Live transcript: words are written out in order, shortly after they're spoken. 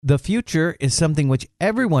The future is something which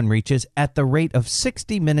everyone reaches at the rate of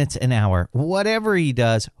 60 minutes an hour, whatever he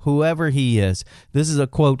does, whoever he is. This is a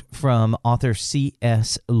quote from author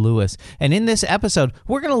C.S. Lewis. And in this episode,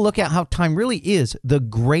 we're going to look at how time really is the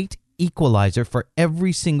great equalizer for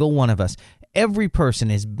every single one of us. Every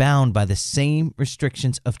person is bound by the same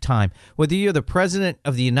restrictions of time. Whether you're the president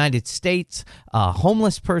of the United States, a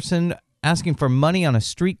homeless person asking for money on a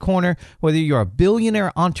street corner, whether you're a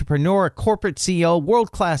billionaire entrepreneur, a corporate CEO,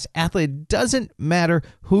 world-class athlete, it doesn't matter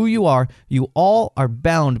who you are all are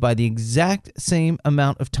bound by the exact same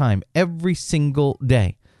amount of time every single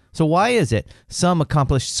day. So why is it some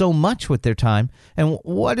accomplish so much with their time, and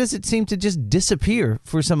why does it seem to just disappear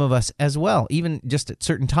for some of us as well, even just at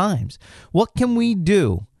certain times? What can we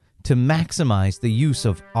do to maximize the use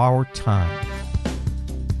of our time?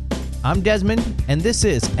 I'm Desmond, and this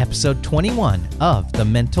is episode 21 of The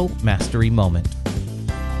Mental Mastery Moment.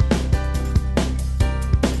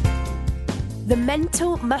 The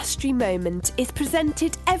Mental Mastery Moment is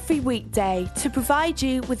presented every weekday to provide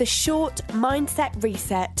you with a short mindset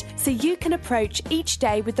reset so you can approach each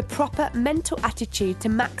day with the proper mental attitude to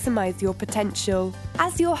maximize your potential.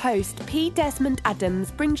 As your host, P. Desmond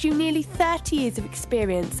Adams brings you nearly 30 years of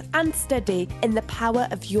experience and study in the power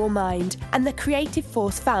of your mind and the creative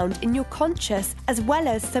force found in your conscious as well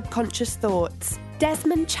as subconscious thoughts.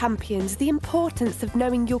 Desmond champions the importance of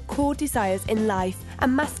knowing your core desires in life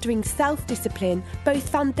and mastering self-discipline, both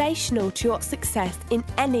foundational to your success in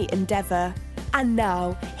any endeavour. And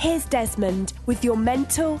now, here's Desmond with your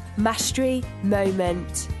Mental Mastery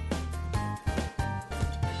Moment.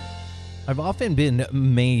 I've often been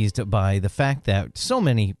amazed by the fact that so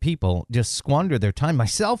many people just squander their time,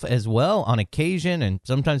 myself as well, on occasion, and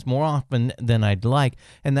sometimes more often than I'd like.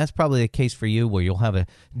 And that's probably the case for you, where you'll have a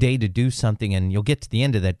day to do something and you'll get to the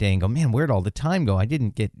end of that day and go, man, where'd all the time go? I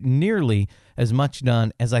didn't get nearly as much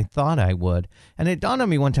done as I thought I would. And it dawned on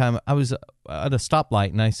me one time, I was at a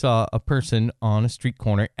stoplight and I saw a person on a street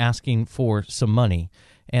corner asking for some money.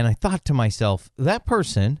 And I thought to myself, that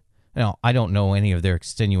person... Now, I don't know any of their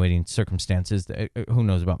extenuating circumstances. Who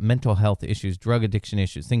knows about mental health issues, drug addiction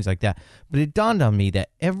issues, things like that. But it dawned on me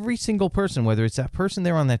that every single person, whether it's that person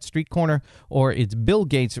there on that street corner or it's Bill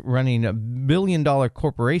Gates running a billion-dollar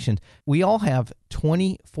corporation, we all have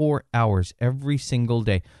 24 hours every single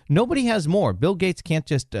day. Nobody has more. Bill Gates can't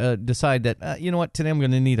just decide that, you know what, today I'm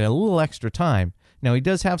going to need a little extra time. Now, he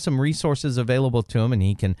does have some resources available to him, and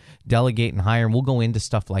he can delegate and hire, and we'll go into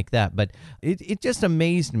stuff like that. But it just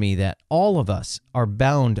amazed me that all of us are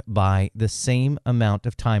bound by the same amount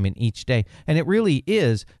of time in each day. And it really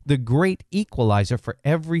is the great equalizer for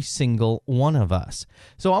every single one of us.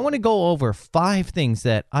 So I want to go over 5 things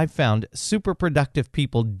that I've found super productive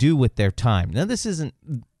people do with their time. Now, this isn't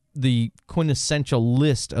the quintessential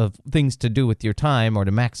list of things to do with your time or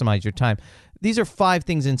to maximize your time. These are 5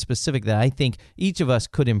 things in specific that I think each of us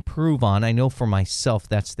could improve on. I know for myself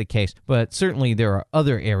that's the case, but certainly there are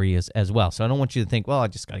other areas as well. So I don't want you to think, well, I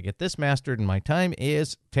just got to get this mastered and my time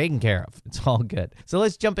is taken care of. It's all good. So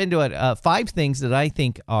let's jump into it. 5 things that I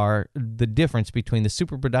think are the difference between the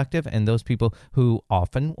super productive and those people who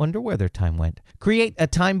often wonder where their time went. Create a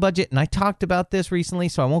time budget, and I talked about this recently,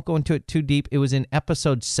 so I won't go into it too deep. It was in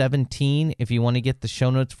episode 17. If you want to get the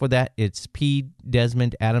show notes for that, it's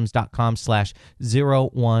pdesmondadams.com/017.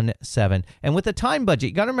 And with a time budget,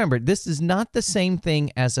 you got to remember, this is not the same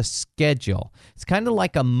thing as a schedule. It's kind of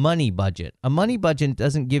like a money budget. A money budget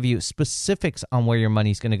doesn't give you specifics on where your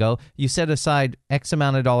money's going to go. You set aside X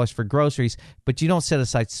amount of dollars for groceries, but you don't set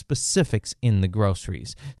aside specifics in the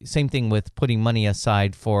groceries. Same thing with putting money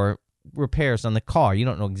aside for repairs on the car. You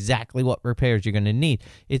don't know exactly what repairs you're going to need.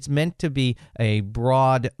 It's meant to be a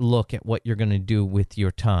broad look at what you're going to do with your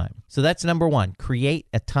time. So that's number 1, create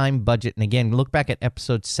a time budget. And again, look back at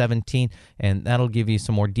episode 17, and that'll give you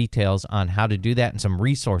some more details on how to do that and some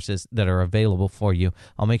resources that are available for you.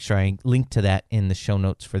 I'll make sure I link to that in the show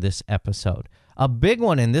notes for this episode. A big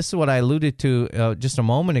one, and this is what I alluded to just a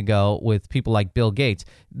moment ago with people like Bill Gates,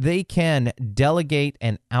 they can delegate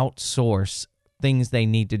and outsource things they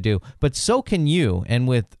need to do, but so can you. And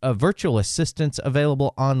with virtual assistants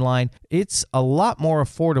available online, it's a lot more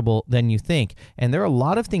affordable than you think. And there are a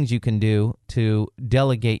lot of things you can do to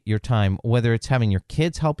delegate your time, whether it's having your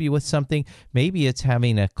kids help you with something, maybe it's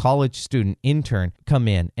having a college student intern come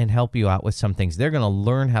in and help you out with some things. They're going to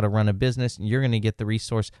learn how to run a business, and you're going to get the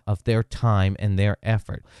resource of their time and their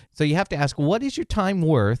effort. So you have to ask, what is your time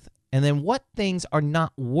worth? And then what things are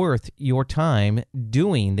not worth your time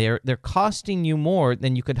doing? They're costing you more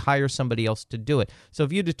than you could hire somebody else to do it. So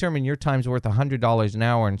if you determine your time's worth $100 an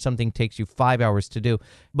hour and something takes you 5 hours to do,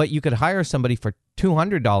 but you could hire somebody for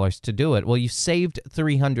 $200 to do it, well, you saved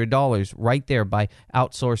 $300 right there by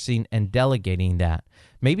outsourcing and delegating that.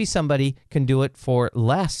 Maybe somebody can do it for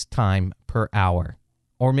less time per hour,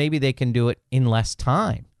 or maybe they can do it in less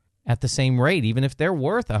time at the same rate, even if they're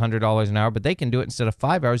worth $100 an hour, but they can do it instead of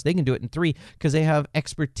 5 hours, they can do it in 3 because they have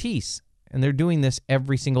expertise and they're doing this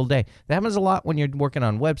every single day. That happens a lot when you're working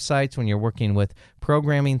on websites, when you're working with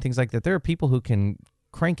programming, things like that. There are people who can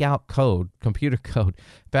crank out code, computer code,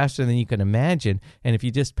 faster than you can imagine. And if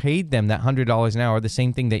you just paid them that $100 an hour, the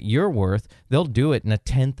same thing that you're worth, they'll do it in a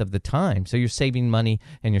tenth of the time. So you're saving money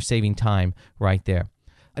and you're saving time right there.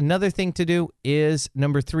 Another thing to do is,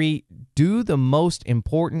 number 3, do the most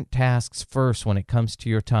important tasks first when it comes to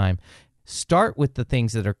your time. Start with the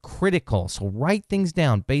things that are critical. So write things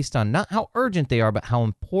down based on not how urgent they are, but how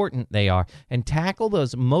important they are. And tackle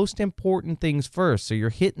those most important things first. So you're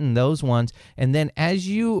hitting those ones. And then as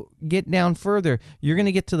you get down further, you're going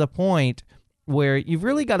to get to the point where you've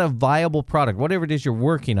really got a viable product, whatever it is you're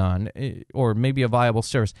working on, or maybe a viable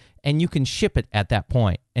service, and you can ship it at that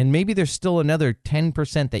point. And maybe there's still another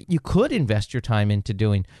 10% that you could invest your time into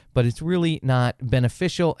doing, but it's really not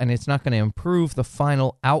beneficial, and it's not going to improve the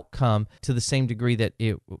final outcome to the same degree that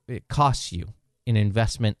it costs you an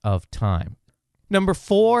investment of time. Number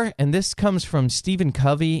 4, and this comes from Stephen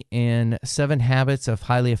Covey in 7 Habits of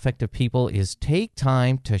Highly Effective People, is take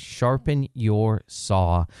time to sharpen your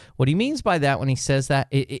saw. What he means by that when he says that,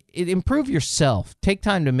 it improve yourself. Take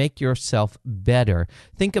time to make yourself better.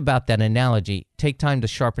 Think about that analogy. Take time to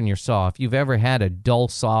sharpen your saw. If you've ever had a dull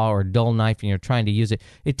saw or a dull knife and you're trying to use it,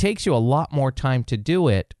 it takes you a lot more time to do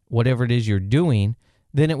it, whatever it is you're doing,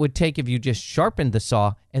 than it would take if you just sharpened the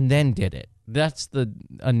saw and then did it. That's the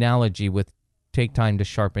analogy with take time to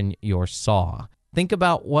sharpen your saw. Think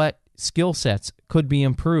about what skill sets could be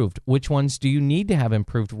improved. Which ones do you need to have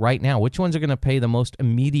improved right now? Which ones are going to pay the most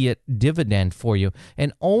immediate dividend for you?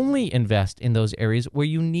 And only invest in those areas where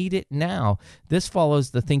you need it now. This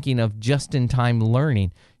follows the thinking of just-in-time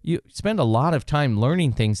learning. You spend a lot of time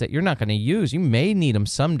learning things that you're not going to use. You may need them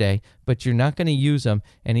someday, but you're not going to use them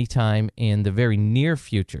anytime in the very near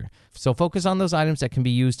future. So focus on those items that can be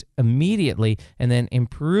used immediately and then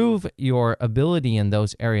improve your ability in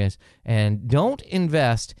those areas. And don't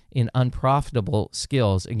invest in unprofitable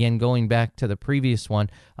skills. Again, going back to the previous one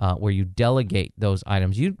where you delegate those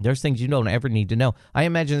items. There's things you don't ever need to know. I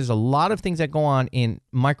imagine there's a lot of things that go on in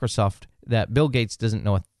Microsoft that Bill Gates doesn't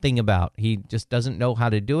know a thing about. He just doesn't know how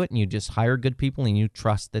to do it, and you just hire good people and you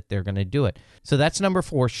trust that they're going to do it. So that's number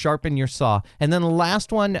 4, sharpen your saw. And then the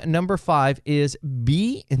last one, number 5, is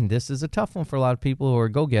and this is a tough one for a lot of people who are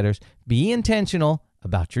go-getters, be intentional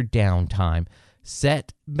about your downtime.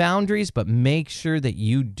 Set boundaries, but make sure that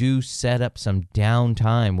you do set up some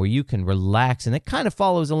downtime where you can relax. And it kind of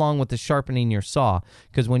follows along with the sharpening your saw,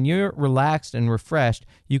 because when you're relaxed and refreshed,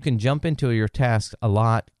 you can jump into your tasks a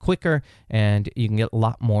lot quicker and you can get a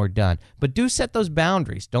lot more done. But do set those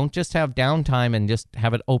boundaries. Don't just have downtime and just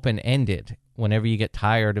have it open-ended. Whenever you get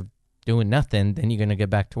tired of doing nothing, then you're going to get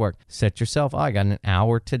back to work. Set yourself, I got an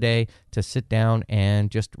hour today to sit down and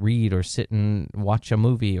just read or sit and watch a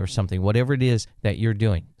movie or something, whatever it is that you're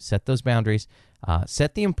doing. Set those boundaries.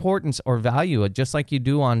 Set the importance or value, just like you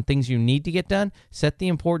do on things you need to get done. Set the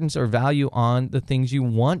importance or value on the things you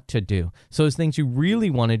want to do. So those things you really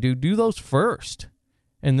want to do those first.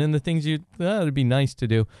 And then the things it'd be nice to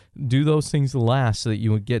do those things last, so that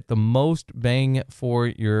you would get the most bang for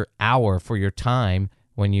your hour, for your time,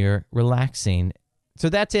 when you're relaxing. So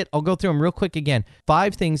that's it. I'll go through them real quick again.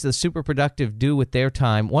 5 things the super productive do with their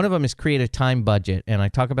time. One of them is create a time budget, and I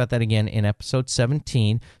talk about that again in episode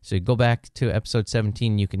 17. So you go back to episode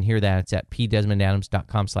 17, you can hear that. It's at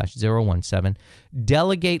pdesmondadams.com/017.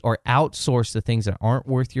 Delegate or outsource the things that aren't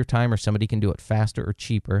worth your time, or somebody can do it faster or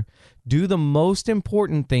cheaper. Do the most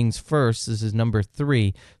important things first. This is number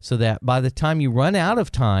 3, so that by the time you run out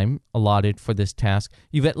of time allotted for this task,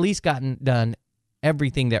 you've at least gotten done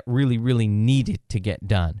everything that really, really needed to get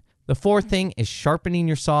done. The 4th thing is sharpening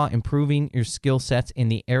your saw, improving your skill sets in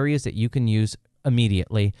the areas that you can use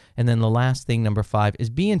immediately. And then the last thing, number 5,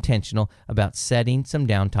 is be intentional about setting some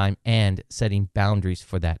downtime and setting boundaries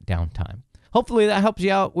for that downtime. Hopefully that helps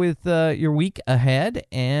you out with your week ahead,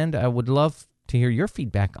 and I would love to hear your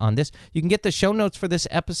feedback on this. You can get the show notes for this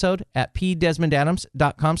episode at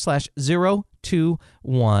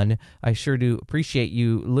pdesmondadams.com/021. I sure do appreciate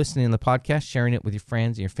you listening to the podcast, sharing it with your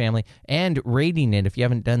friends and your family, and rating it. If you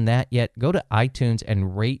haven't done that yet, go to iTunes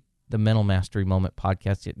and rate the Mental Mastery Moment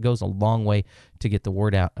podcast. It goes a long way to get the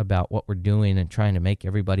word out about what we're doing and trying to make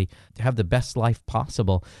everybody have the best life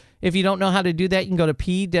possible. If you don't know how to do that, you can go to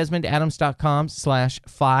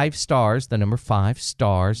pdesmondadams.com/5 stars, the number 5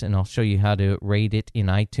 stars, and I'll show you how to rate it in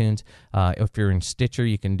iTunes. If you're in Stitcher,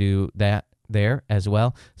 you can do that there as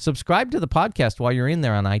well. Subscribe to the podcast while you're in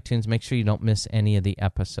there on iTunes. Make sure you don't miss any of the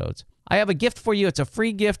episodes. I have a gift for you. It's a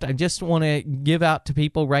free gift I just want to give out to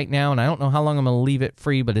people right now, and I don't know how long I'm going to leave it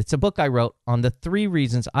free, but it's a book I wrote on the 3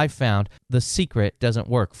 reasons I found the secret doesn't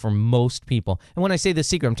work for most people. And when I say the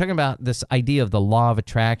secret, I'm talking about this idea of the law of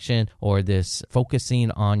attraction, or this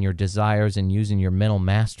focusing on your desires and using your mental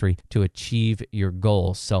mastery to achieve your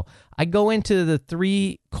goals. So I go into the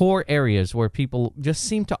 3 core areas where people just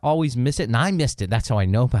seem to always miss it, and I missed it. That's how I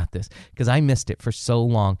know about this, because I missed it for so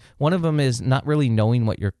long. One of them is not really knowing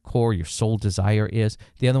what your core, your soul desire is.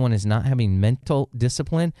 The other one is not having mental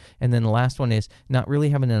discipline. And then the last one is not really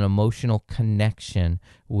having an emotional connection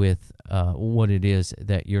with what it is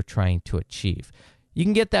that you're trying to achieve. You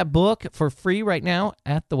can get that book for free right now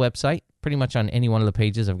at the website. Pretty much on any one of the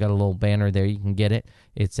pages. I've got a little banner there. You can get it.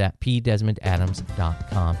 It's at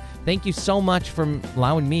pdesmondadams.com. Thank you so much for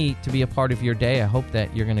allowing me to be a part of your day. I hope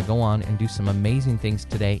that you're going to go on and do some amazing things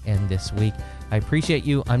today and this week. I appreciate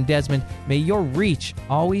you. I'm Desmond. May your reach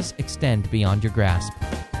always extend beyond your grasp.